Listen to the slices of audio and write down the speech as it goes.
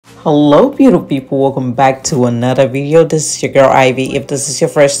Hello beautiful people, welcome back to another video. This is your girl Ivy. If this is your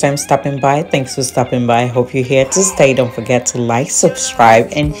first time stopping by, thanks for stopping by. I hope you're here to stay. Don't forget to like, subscribe,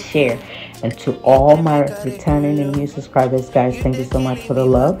 and share. And to all my returning and new subscribers, guys, thank you so much for the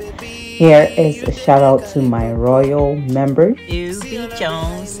love. Here is a shout out to my royal members: B.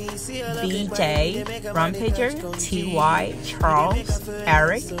 Jones, BJ, Rampager, TY, Charles,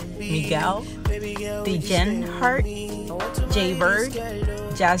 Eric, Miguel, Dejen Hart, J Bird,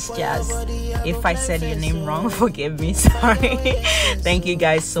 Jazz. If I said your name wrong, forgive me, sorry. Thank you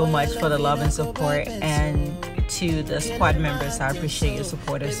guys so much for the love and support, and to the squad members, I appreciate your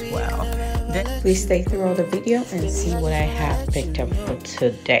support as well. Please stay through all the video and see what I have picked up for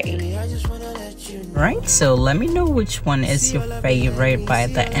today. Right, so let me know which one is your favorite by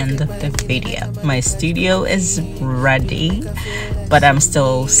the end of the video. My studio is ready, but I'm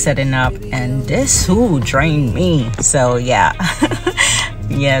still setting up, and this drained me, so yeah.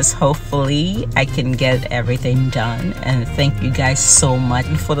 Yes, hopefully I can get everything done, and thank you guys so much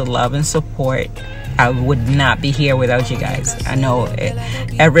for the love and support. I would not be here without you guys. I know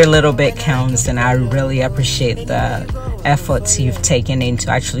every little bit counts, and I really appreciate the efforts you've taken into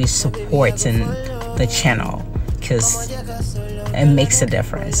actually supporting the channel, because it makes a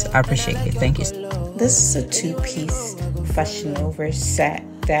difference. I appreciate it. Thank you. This is a two-piece Fashionnova set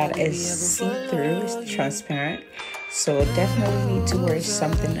that is see-through, it's transparent, so definitely need to wear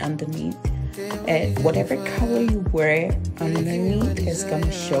something underneath. And whatever color you wear underneath is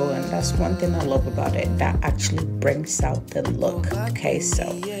gonna show, and that's one thing I love about it, that actually brings out the look. Okay, so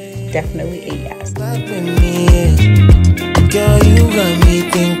definitely a yes. Girl, you got me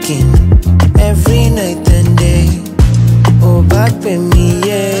thinking every night and day. Oh, back with me,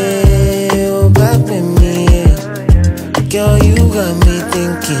 yeah. Oh, back with me, yeah. Girl, you got me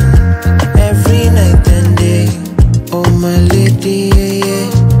thinking every night and day. Oh, my lady, yeah, yeah.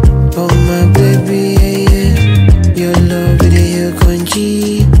 Oh, my baby, yeah, yeah. Your love is your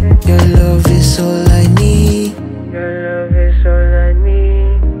country. Your love is all I need. Your love is all I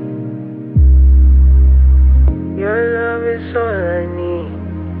need. Your love is all I need.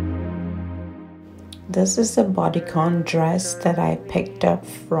 This is a bodycon dress that I picked up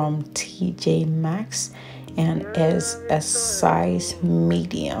from TJ Maxx, and is a size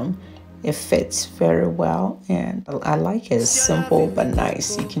medium. It fits very well, and I like it. It's simple but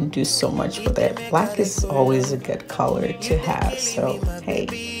nice. You can do so much with it. Black is always a good color to have, so hey,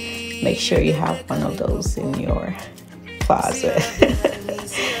 make sure you have one of those in your closet.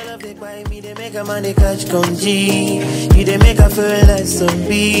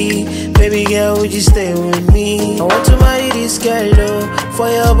 Baby girl, would you stay with me? I want to marry this girl, for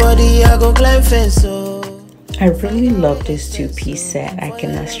your body I go climb fence. I really love this two-piece set. I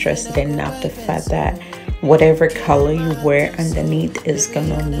cannot stress it enough, the fact that whatever color you wear underneath is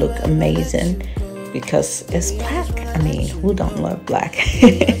gonna look amazing, because it's black. I mean, who don't love black?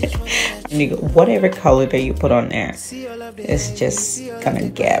 Whatever color that you put on there, it's just gonna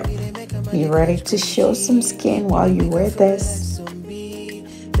get. You ready to show some skin while you wear this?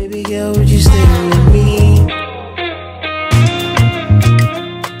 Baby girl, would you stay with me?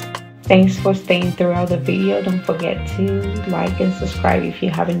 Thanks for staying throughout the video. Don't forget to like and subscribe if you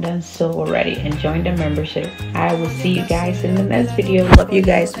haven't done so already, and join the membership. I will see you guys in the next video. Love you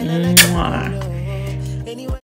guys. Mwah.